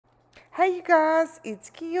Hey you guys, it's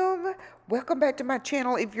Kim. Welcome back to my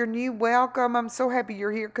channel. If you're new, welcome. I'm so happy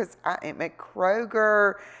you're here because I am at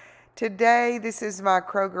Kroger today. This is my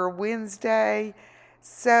Kroger Wednesday.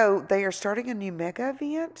 So they are starting a new mega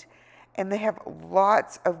event and they have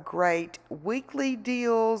lots of great weekly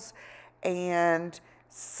deals and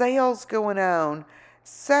sales going on.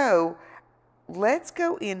 So let's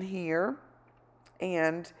go in here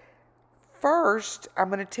and first, I'm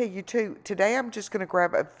going to tell you too, today I'm just going to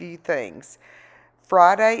grab a few things.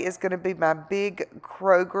 Friday is going to be my big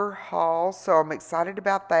Kroger haul, so I'm excited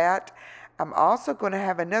about that. I'm also going to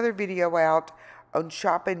have another video out on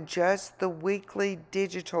shopping just the weekly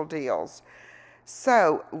digital deals.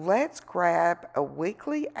 So let's grab a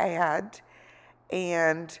weekly ad,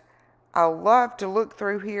 and I love to look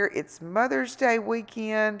through here. It's Mother's Day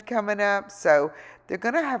weekend coming up, so they're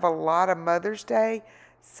going to have a lot of Mother's Day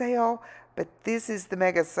sale, but this is the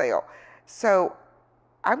mega sale. So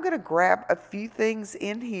I'm going to grab a few things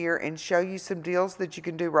in here and show you some deals that you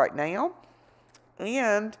can do right now.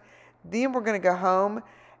 And then we're going to go home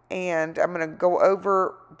and I'm going to go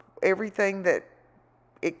over everything that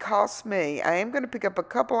it costs me. I am going to pick up a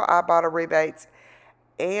couple of Ibotta rebates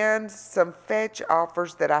and some fetch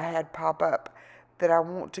offers that I had pop up that I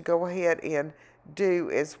want to go ahead and do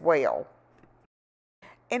as well.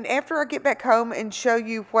 And after I get back home and show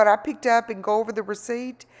you what I picked up and go over the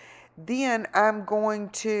receipt, then I'm going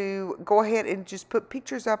to go ahead and just put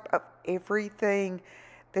pictures up of everything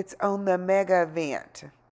that's on the mega event.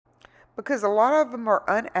 Because a lot of them are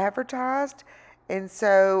unadvertised, and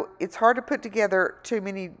so it's hard to put together too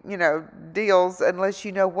many, deals unless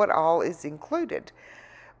you know what all is included.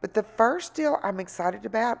 But the first deal I'm excited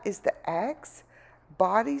about is the Axe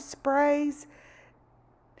body sprays.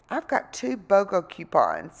 I've got 2 BOGO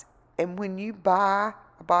coupons, and when you buy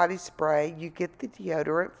a body spray, you get the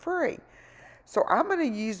deodorant free. So I'm going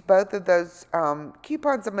to use both of those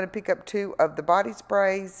coupons. I'm going to pick up 2 of the body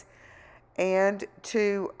sprays and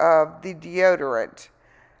 2 of the deodorant.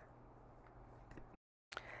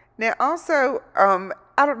 Now also,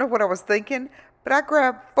 I don't know what I was thinking, but I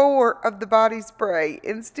grabbed 4 of the body spray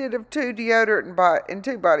instead of 2 deodorant and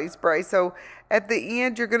 2 body spray. So at the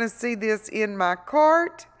end, you're going to see this in my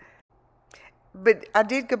cart. But I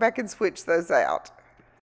did go back and switch those out.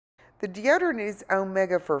 The deodorant is on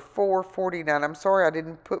Mega for $4.49. I'm sorry I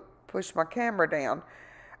didn't push my camera down.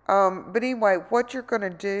 But anyway, what you're going to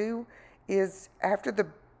do is after the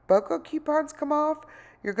BOGO coupons come off,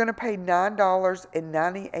 you're going to pay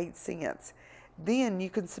 $9.98. Then you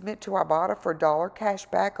can submit to Ibotta for $1 cash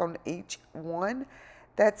back on each one.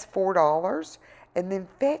 That's $4. And then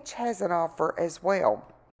Fetch has an offer as well.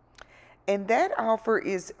 And that offer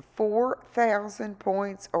is 4,000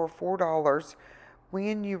 points or $4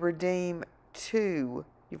 when you redeem 2.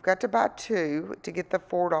 You've got to buy 2 to get the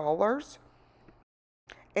 $4.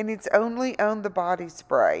 And it's only on the body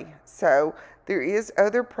spray. So there is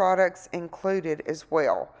other products included as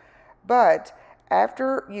well. But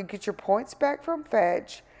after you get your points back from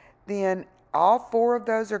Fetch, then all 4 of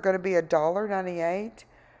those are going to be $1.98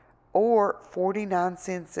 or 49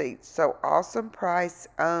 cents each. So awesome price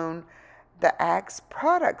on the Axe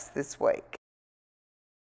products this week.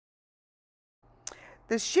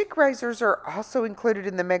 The Chic razors are also included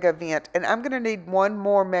in the mega event, and I'm going to need one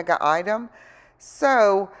more mega item.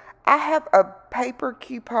 So I have a paper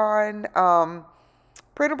coupon,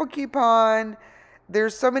 printable coupon.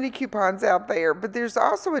 There's so many coupons out there, but there's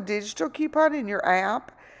also a digital coupon in your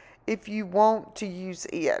app if you want to use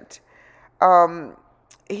it.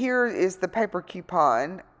 Here is the paper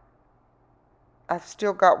coupon. I've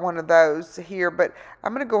still got one of those here, but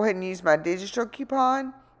I'm going to go ahead and use my digital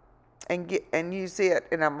coupon and use it,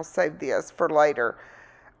 and I'm going to save this for later.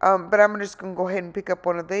 But I'm just going to go ahead and pick up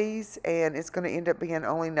one of these, and it's going to end up being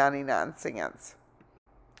only 99 cents.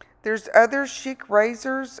 There's other Chic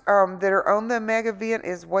razors that are on the mega event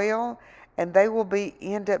as well, and they will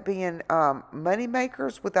end up being money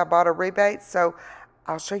makers with Ibotta rebates. So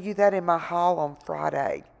I'll show you that in my haul on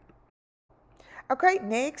Friday. Okay,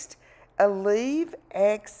 next,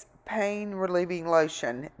 Alevex pain relieving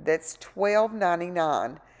lotion. That's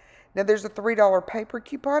 $12.99. Now there's a $3 paper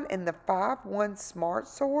coupon and the 5-1 Smart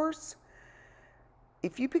Source.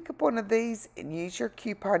 If you pick up one of these and use your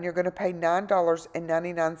coupon, you're going to pay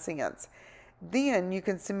 $9.99. Then you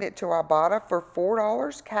can submit to Ibotta for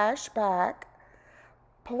 $4 cash back.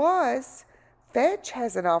 Plus, Fetch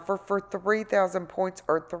has an offer for 3,000 points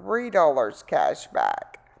or $3 cash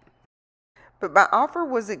back. But my offer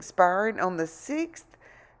was expiring on the 6th,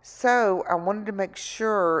 so I wanted to make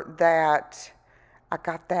sure that I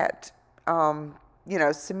got that,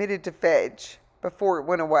 submitted to Fetch before it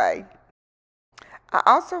went away. I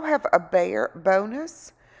also have a bear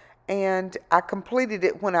bonus, and I completed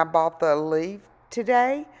it when I bought the Aleve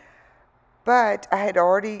today, but I had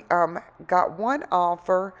already got one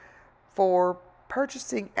offer for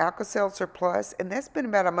purchasing Alka-Seltzer Plus, and that's been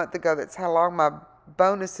about a month ago. That's how long my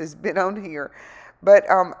bonus has been on here. But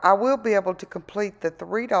I will be able to complete the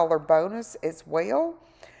 $3 bonus as well.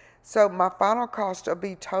 So my final cost will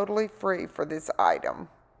be totally free for this item.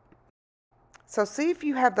 So see if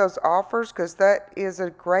you have those offers, because that is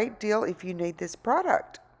a great deal if you need this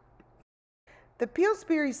product. The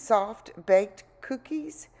Pillsbury Soft Baked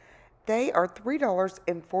Cookies, they are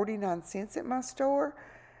 $3.49 at my store.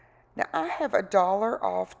 Now I have a $1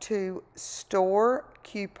 off to store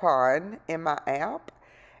coupon in my app.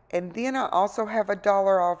 And then I also have a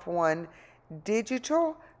 $1 off one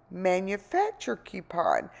digital manufacturer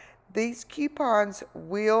coupon. These coupons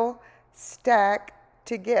will stack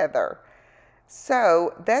together.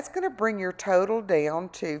 So that's going to bring your total down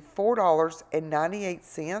to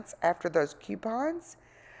 $4.98 after those coupons.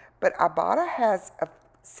 But Ibotta has a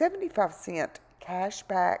 75-cent cash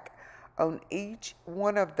back on each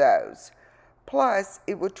one of those. Plus,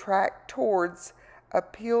 it would track towards a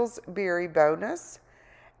Pillsbury bonus.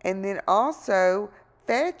 And then also,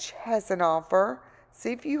 Fetch has an offer.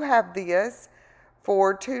 See if you have this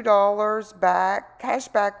for $2 back, cash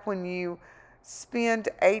back when you spend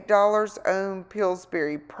 $8 on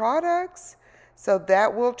Pillsbury products. So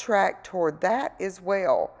that will track toward that as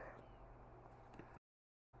well.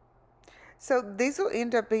 So these will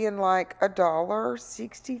end up being like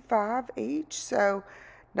 $1.65 each. So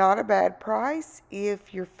not a bad price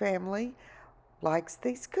if your family likes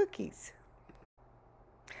these cookies.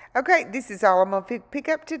 Okay, this is all I'm going to pick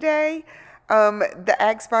up today. The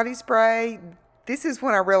Axe body spray, this is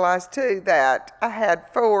when I realized too that I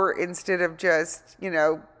had 4 instead of just,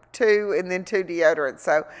 2 and then 2 deodorants.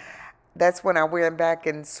 So that's when I went back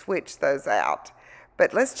and switched those out.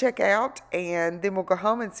 But let's check out and then we'll go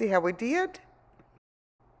home and see how we did.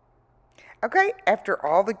 Okay, after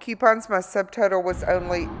all the coupons, my subtotal was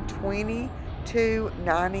only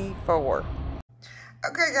 $22.94.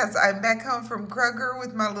 Okay, guys, I'm back home from Kroger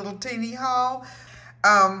with my little teeny haul.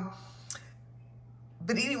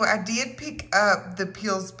 But anyway, I did pick up the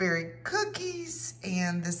Pillsbury cookies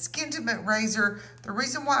and the Skintimate razor. The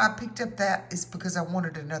reason why I picked up that is because I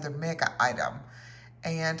wanted another mega item.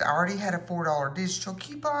 And I already had a $4 digital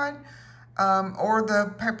coupon or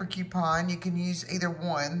the paper coupon. You can use either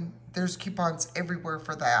one. There's coupons everywhere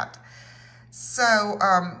for that. So,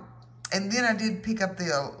 and then I did pick up the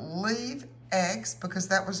Alevex because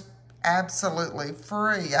that was absolutely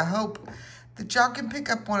free. I hope that y'all can pick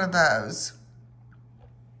up one of those.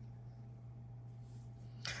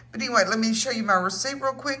 But anyway, let me show you my receipt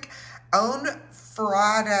real quick. On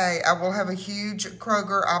Friday, I will have a huge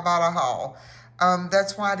Kroger Ibotta haul.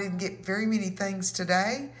 That's why I didn't get very many things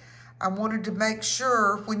today. I wanted to make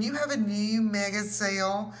sure when you have a new mega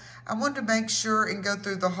sale, I wanted to make sure and go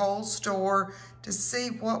through the whole store to see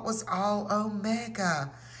what was all on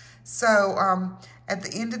mega. So at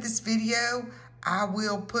the end of this video, I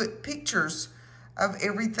will put pictures of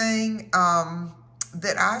everything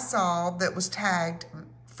that I saw that was tagged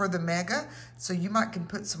for the mega. So you might can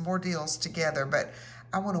put some more deals together, but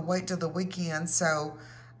I want to wait till the weekend so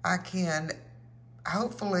I can,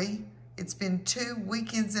 hopefully, it's been 2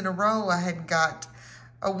 weekends in a row I hadn't got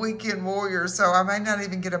a weekend warrior, so I may not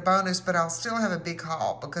even get a bonus, but I'll still have a big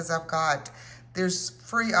haul because there's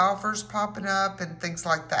free offers popping up and things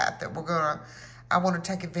like that that I want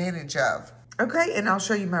to take advantage of. Okay, and I'll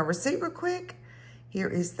show you my receipt real quick. Here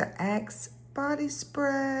is the Axe body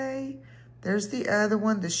spray. There's the other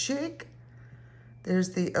one, the Chic.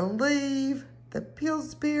 There's the Aleve, the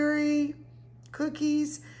Pillsbury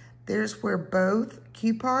cookies. There's where both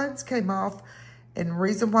coupons came off. And the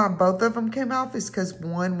reason why both of them came off is because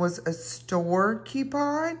one was a store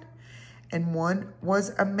coupon and one was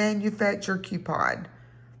a manufacturer coupon.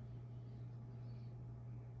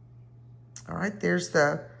 All right, there's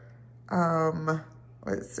the,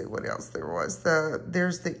 let's see what else there was.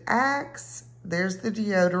 There's the Axe, there's the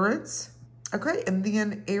deodorants. Okay, and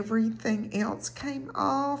then everything else came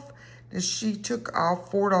off. And she took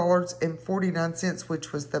off $4.49,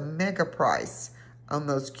 which was the mega price on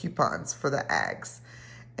those coupons for the Axe.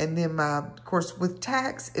 And then of course, with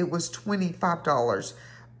tax, it was $25.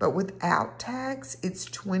 But without tax, it's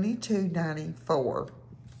 $22.94.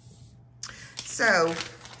 So,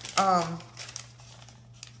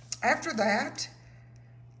 after that,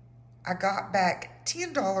 I got back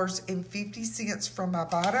 $10.50 from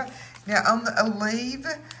Ibotta. Now, on the Aleve,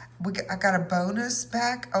 I got a bonus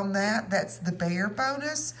back on that. That's the bear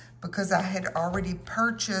bonus because I had already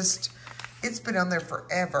purchased It's been on there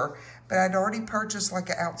forever, but I'd already purchased like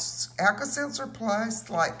an Alka-Seltzer Plus,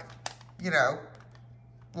 like, you know,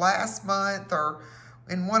 last month or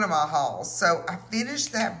in one of my hauls. So I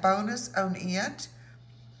finished that bonus on it.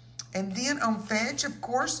 And then on Fetch, of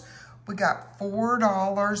course, we got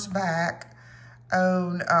 $4 back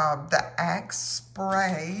on the Axe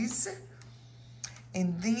sprays.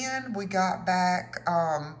 And then we got back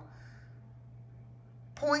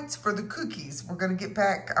points for the cookies. We're going to get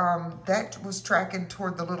back, that was tracking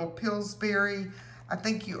toward the little Pillsbury. I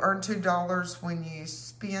think you earn $2 when you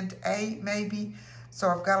spend $8 maybe. So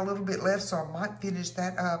I've got a little bit left, so I might finish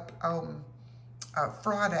that up on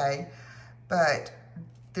Friday. But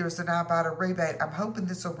there's an Ibotta rebate. I'm hoping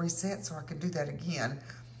this will reset so I can do that again.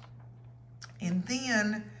 And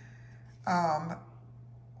then,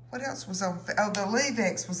 what else was on? Oh, the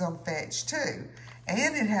Alevex was on Fetch too.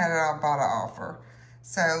 And it had an Ibotta offer.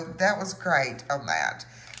 So that was great on that.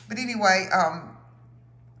 But anyway,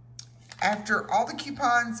 after all the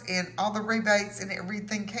coupons and all the rebates and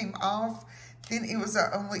everything came off, then it was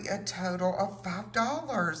only a total of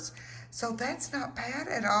 $5. So that's not bad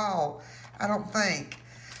at all, I don't think.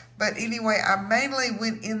 But anyway, I mainly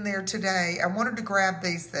went in there today. I wanted to grab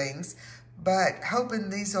these things, but hoping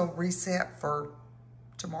these will reset for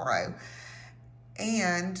tomorrow.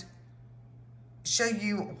 And show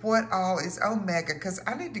you what all is on Mega, because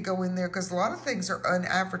I need to go in there because a lot of things are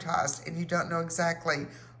unadvertised and you don't know exactly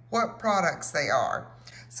what products they are.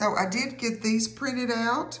 So I did get these printed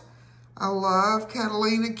out. I love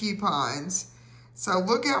Catalina coupons. So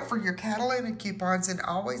look out for your Catalina coupons and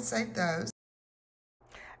always save those.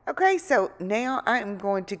 Okay, so now I am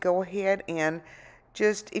going to go ahead and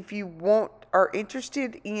just, if you are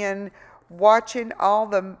interested in watching all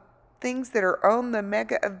the things that are on the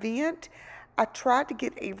Mega event, I tried to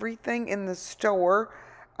get everything in the store.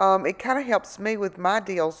 It kind of helps me with my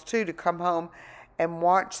deals too to come home and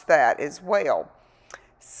watch that as well.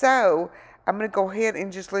 So I'm going to go ahead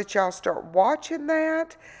and just let y'all start watching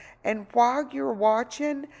that. And while you're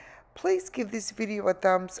watching, please give this video a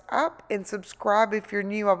thumbs up and subscribe if you're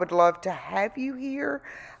new. I would love to have you here.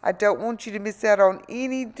 I don't want you to miss out on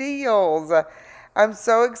any deals. I'm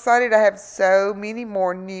so excited. I have so many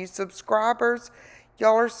more new subscribers.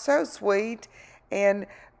 Y'all are so sweet. And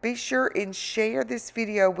be sure and share this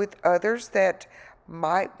video with others that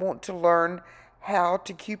might want to learn how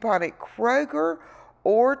to coupon at Kroger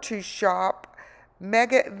or to shop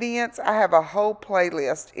Mega events. I have a whole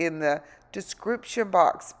playlist in the description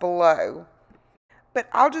box below. But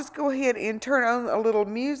I'll just go ahead and turn on a little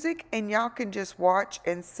music and y'all can just watch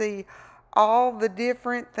and see all the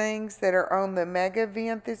different things that are on the Mega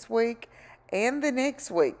event this week and the next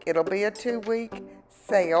week. It'll be a 2-week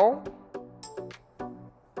sale.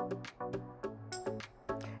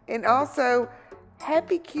 And also,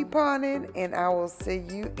 happy couponing, and I will see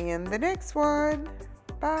you in the next one.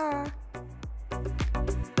 Bye.